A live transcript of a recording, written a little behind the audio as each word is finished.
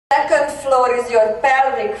Second floor is your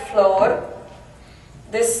pelvic floor,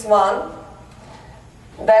 this one.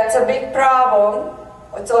 That's a big problem.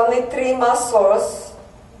 It's only 3 muscles,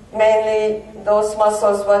 mainly those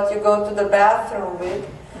muscles what you go to the bathroom with.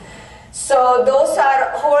 So those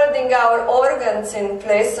are holding our organs in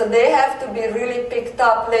place, so they have to be really picked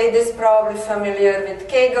up. Ladies probably familiar with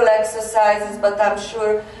Kegel exercises, but I'm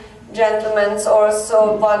sure gentlemen's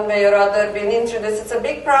also one way or other been introduced. It's a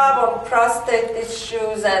big problem, prostate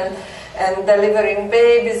issues and delivering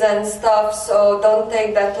babies and stuff, so don't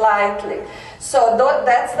take that lightly. So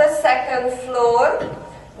that's the second floor.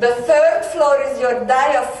 The third floor is your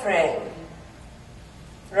diaphragm.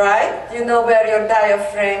 Right? You know where your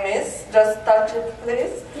diaphragm is. Just touch it,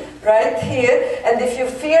 please. Right here. And if you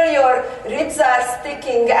feel your ribs are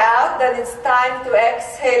sticking out, then it's time to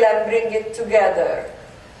exhale and bring it together.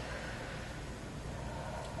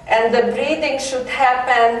 And the breathing should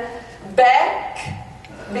happen back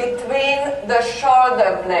between the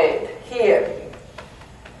shoulder blade, here.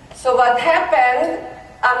 So what happened,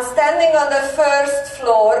 I'm standing on the first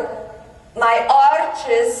floor, my arch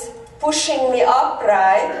is pushing me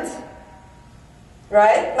upright,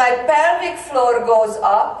 right? My pelvic floor goes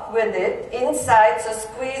up with it, inside, so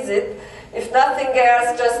squeeze it. If nothing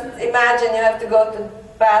else, just imagine you have to go to the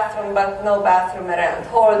bathroom, but no bathroom around.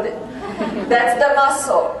 Hold it. That's the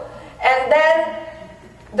muscle. And then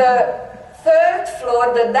the third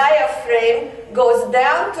floor, the diaphragm, goes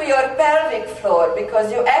down to your pelvic floor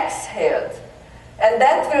because you exhaled. And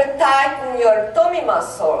that will tighten your tummy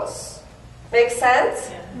muscles. Make sense?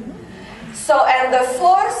 Yeah. So, and the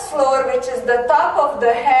fourth floor, which is the top of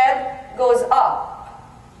the head, goes up.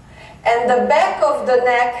 And the back of the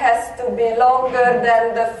neck has to be longer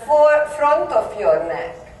than the front of your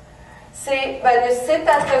neck. See, when you sit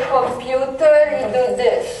at the computer, you do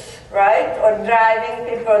this, right? Or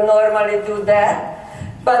driving, people normally do that.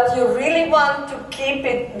 But you really want to keep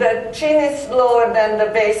it, the chin is lower than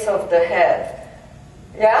the base of the head.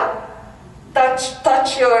 Yeah?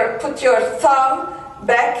 Put your thumb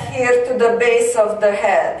back here to the base of the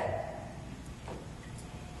head.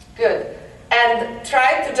 Good. And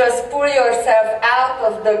try to just pull yourself out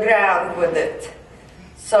of the ground with it.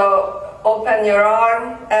 So open your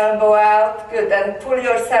arm, elbow out, good, and pull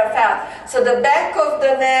yourself out. So the back of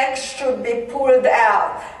the neck should be pulled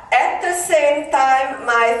out. At the same time,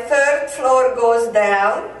 my third floor goes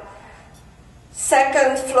down.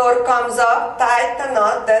 Second floor comes up, tighten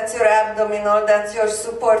up, that's your abdominal, that's your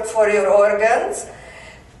support for your organs.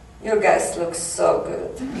 You guys look so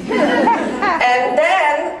good. And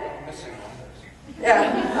then,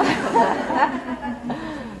 yeah.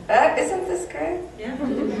 Isn't this great? Yeah.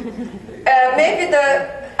 Maybe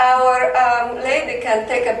our lady can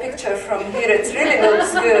take a picture from here. It really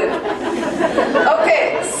looks good.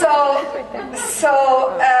 Okay, so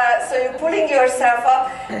you're pulling yourself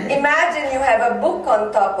up. Imagine you have a book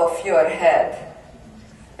on top of your head.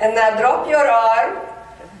 And now drop your arm.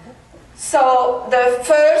 So the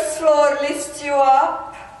first floor lifts you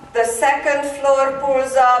up, the second floor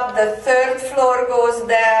pulls up, the third floor goes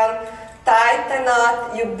down, tighten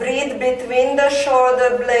up, you breathe between the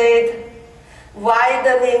shoulder blade,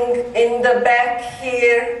 widening in the back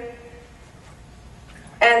here,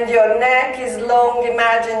 and your neck is long,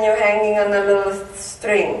 imagine you're hanging on a little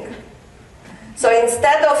string. So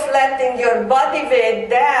instead of letting your body weight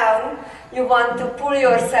down, you want to pull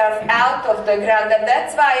yourself out of the ground, and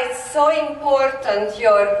that's why it's so important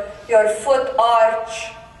your foot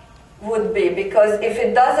arch would be, because if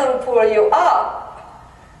it doesn't pull you up,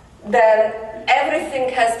 then everything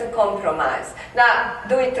has to compromise. Now,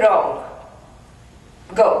 do it wrong.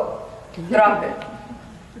 Go. Drop it.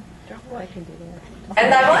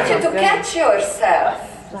 And I want you to catch yourself.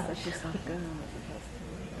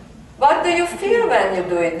 What do you feel when you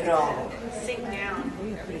do it wrong? Sink down.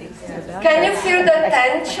 Can you feel the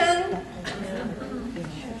tension?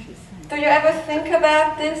 Do you ever think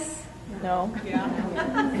about this? No.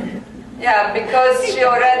 Yeah, because she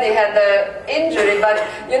already had an injury, but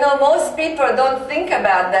you know, most people don't think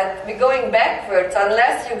about that. We're going backwards.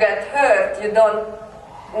 Unless you get hurt, you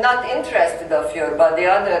not interested of your body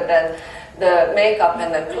other than the makeup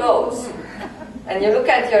and the clothes. And you look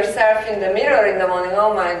at yourself in the mirror in the morning,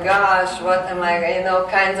 oh my gosh, what am I,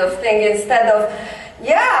 kinds of thing, instead of,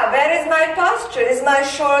 yeah, where is my posture? Is my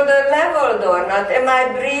shoulder leveled or not? Am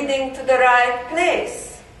I breathing to the right place?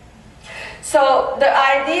 So the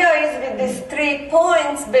idea is with these 3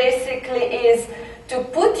 points basically is to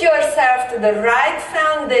put yourself to the right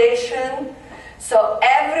foundation so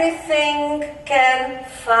everything can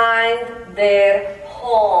find their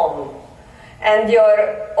home. And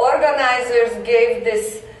your organizers gave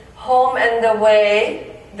this home and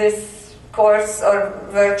away this course or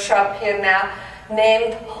workshop here now,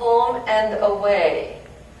 named Home and Away.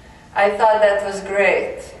 I thought that was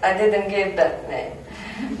great. I didn't give that name.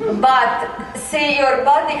 But see, your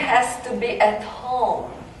body has to be at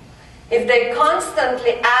home. If they're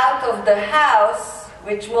constantly out of the house,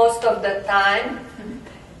 which most of the time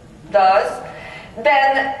does,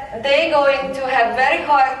 then they're going to have very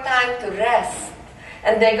hard time to rest,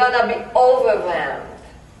 and they're going to be overwhelmed.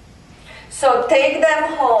 So take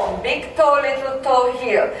them home, big toe, little toe,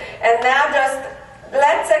 heel. And now just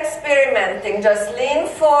let's experimenting. Just lean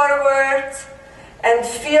forwards and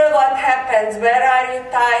feel what happens. Where are you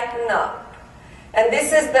tighten up? And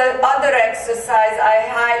this is the other exercise I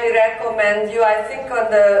highly recommend you. I think on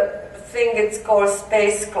the thing it's called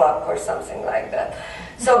space clock or something like that.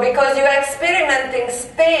 So because you're experimenting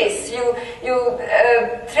space, you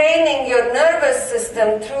training your nervous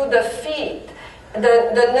system through the feet.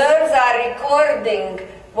 The nerves are recording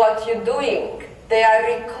what you're doing. They are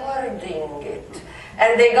recording it.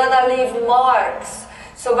 And they're gonna leave marks.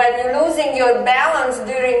 So when you're losing your balance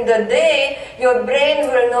during the day, your brain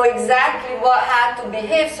will know exactly how to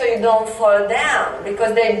behave so you don't fall down,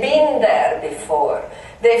 because they've been there before.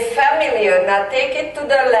 They're familiar. Now take it to the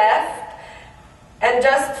left and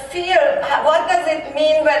just feel, what does it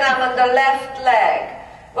mean when I'm on the left leg?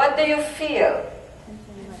 What do you feel?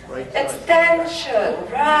 It's tension,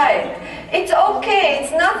 right. It's okay,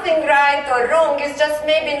 it's nothing right or wrong, it's just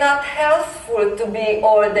maybe not healthful to be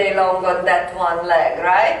all day long on that one leg,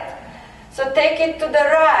 right? So take it to the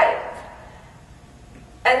right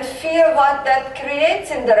and feel what that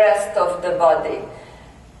creates in the rest of the body.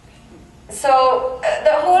 So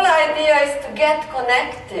the whole idea is to get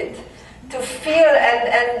connected, to feel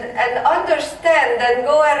and understand and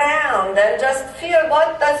go around and just feel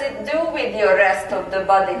what does it do with your rest of the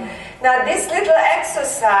body. Now this little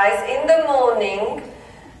exercise in the morning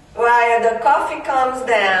while the coffee comes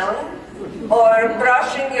down or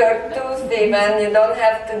brushing your teeth even, you don't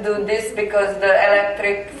have to do this because the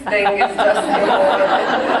electric thing is just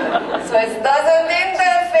involved. So it doesn't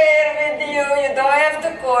interfere with you, you don't have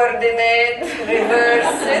to coordinate,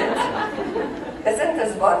 reverse it. Isn't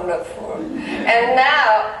this wonderful? And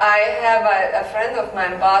now I have a friend of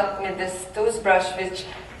mine bought me this toothbrush which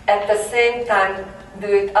at the same time do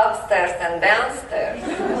it upstairs and downstairs.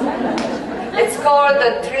 It's called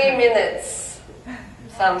the 3 minutes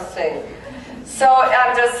something. So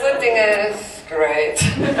I'm just putting it, it's great.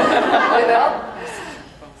 You know?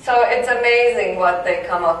 So it's amazing what they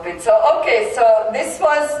come up with. So okay, so this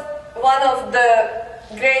was one of the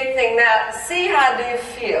great things. Now see, how do you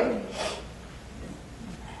feel?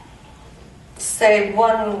 Say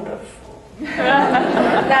wonderful.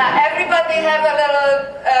 Now everybody have a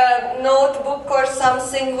little notebook or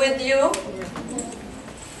something with you?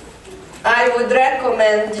 I would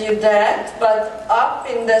recommend you that, but up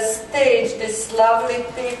in the stage, these lovely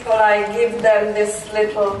people, I give them this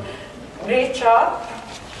little reach up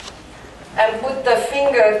and put the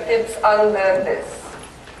fingertips under this,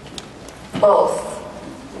 both.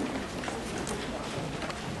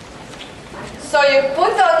 So you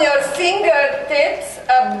put on your fingertips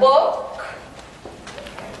a book,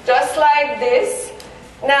 just like this.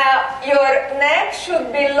 Now your neck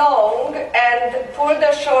should be long and pull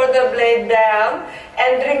the shoulder blade down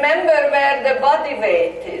and remember where the body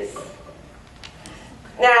weight is.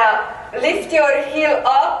 Now lift your heel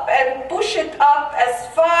up and push it up as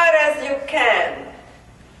far as you can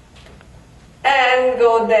and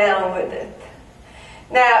go down with it.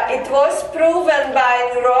 Now, it was proven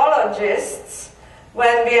by neurologists,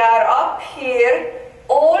 when we are up here,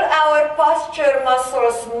 all our posture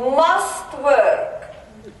muscles must work.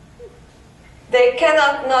 They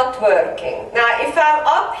cannot not working. Now, if I'm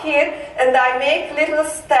up here and I make little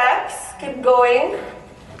steps, keep going.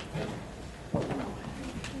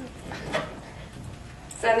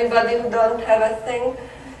 Is anybody who don't have a thing?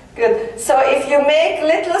 Good. So if you make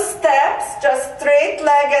little steps, just straight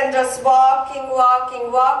leg and just walking,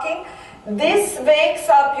 walking, walking, this wakes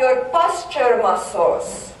up your posture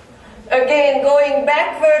muscles. Again, going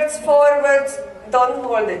backwards, forwards, don't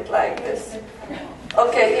hold it like this.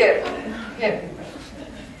 Okay, here.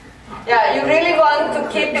 Yeah, you really want to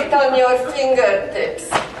keep it on your fingertips.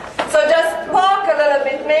 So just walk a little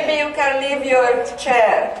bit, maybe you can leave your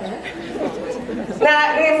chair.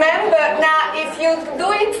 Now remember, if you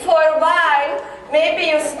do it for a while, maybe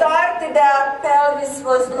you started out, pelvis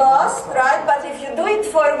was lost, right? But if you do it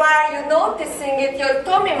for a while, you're noticing it, your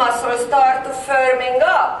tummy muscles start to firming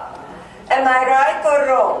up. Am I right or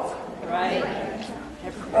wrong? Right.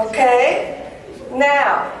 Okay?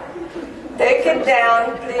 Now, take it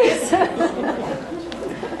down, please.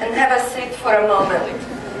 And have a seat for a moment.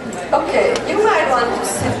 Okay, you might want to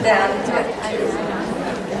sit down too.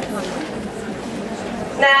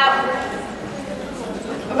 Now,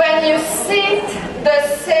 when you sit the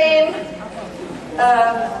same,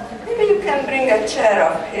 maybe you can bring a chair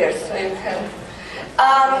up here so you can.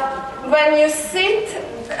 When you sit,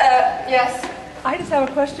 yes? I just have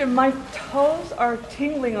a question. My toes are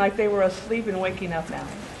tingling like they were asleep and waking up now.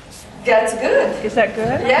 That's good. Is that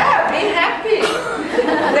good? Yeah, be happy.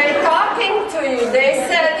 They're talking to you. They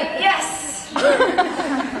said yes.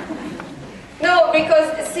 No,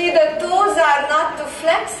 because see, the toes are not too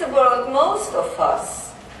flexible, most of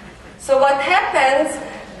us. So what happens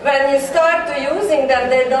when you start to using them,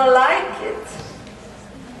 they don't like it.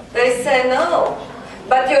 They say no.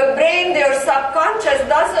 But your brain, your subconscious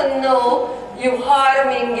doesn't know you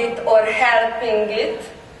harming it or helping it.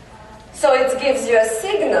 So it gives you a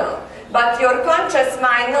signal. But your conscious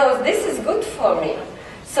mind knows this is good for me.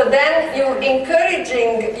 So then you're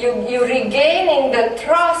encouraging, you're regaining the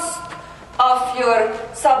trust of your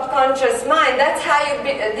subconscious mind. That's how you're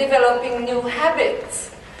developing new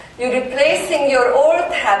habits. You're replacing your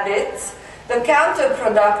old habits, the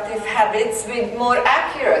counterproductive habits, with more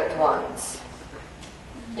accurate ones.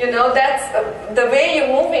 You know, that's the way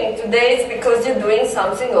you're moving today is because you're doing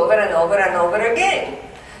something over and over and over again.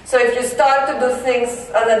 So if you start to do things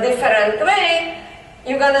in a different way,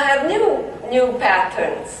 you're going to have new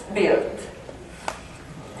patterns built.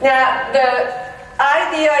 Now, the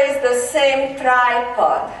idea is the same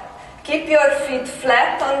tripod. Keep your feet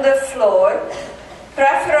flat on the floor,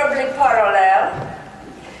 preferably parallel,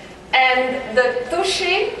 and the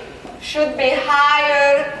tushy should be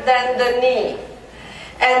higher than the knee.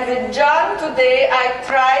 And with John today, I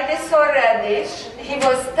tried this already. He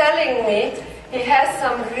was telling me he has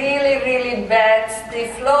some really, really bad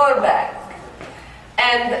stiff lower back.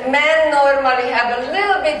 And men normally have a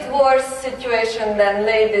little bit worse situation than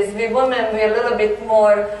ladies. We women, we're a little bit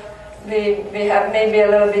more, we have maybe a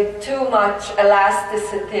little bit too much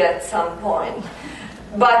elasticity at some point.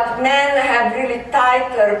 But men have really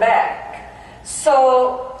tighter back.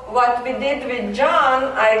 So what we did with John,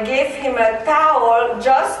 I gave him a towel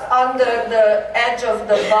just under the edge of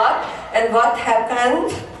the butt, and what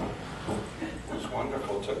happened? It was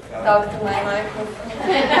wonderful. Talk to my microphone.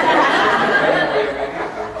 Right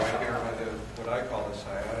here with what I call the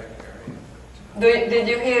sciatic area. Did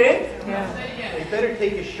you hear it? Yeah. You better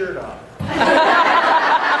take his shirt off.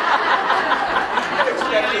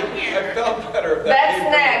 I felt better. That's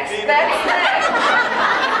next. That's next.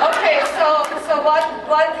 Okay, so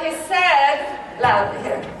what he said, loud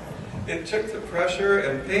here. It took the pressure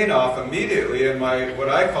and pain off immediately in my what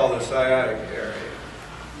I call the sciatic area.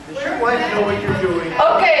 Does your wife know what you're doing?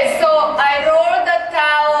 Okay, so I rolled the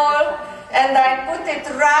towel and I put it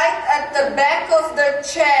right at the back of the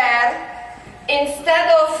chair. Instead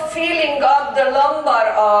of feeling up the lumbar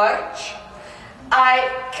arch, I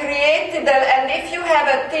created and if you have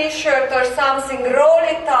a t-shirt or something, roll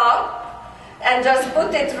it up and just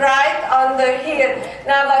put it right under here.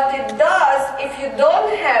 Now what it does, if you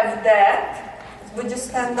don't have that, would you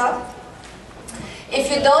stand up?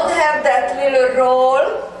 If you don't have that little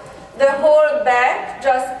roll, the whole back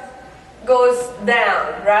just goes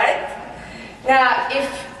down, right? Now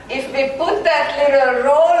if we put that little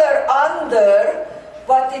roller under,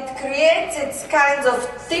 what it creates, it's kind of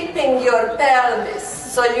tipping your pelvis.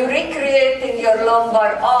 So you're recreating your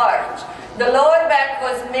lumbar arch. The lower back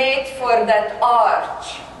was made for that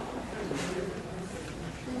arch.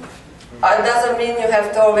 It doesn't mean you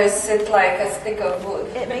have to always sit like a stick of wood.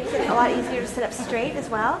 It makes it a lot easier to sit up straight as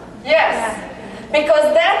well? Yes. Yeah.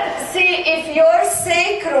 Because that, see, if your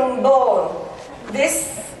sacrum bone,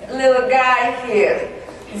 this little guy here,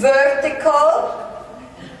 vertical,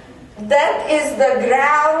 that is the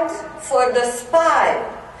ground for the spine.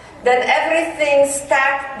 Then everything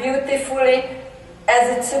stacked beautifully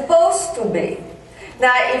as it's supposed to be.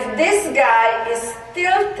 Now, if this guy is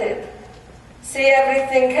tilted, see,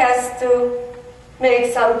 everything has to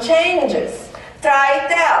make some changes. Try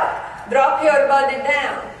it out. Drop your body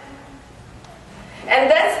down. And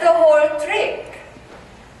that's the whole trick.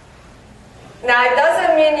 Now, it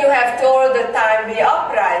doesn't mean you have to all the time be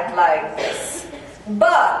upright like this.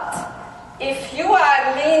 But if you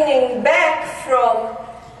are leaning back from,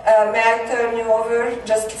 may I turn you over?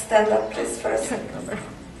 Just stand up, please, for a second.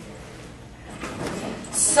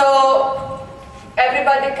 So,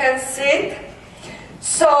 everybody can sit.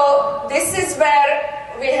 So, this is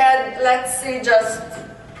where we had, let's see, just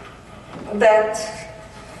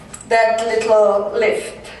that little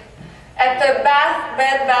lift. At the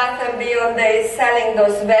Bed Bath & Beyond, they is selling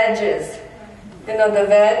those wedges. You know the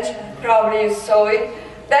wedge? Probably you saw it.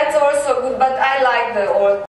 That's also good, but I like the old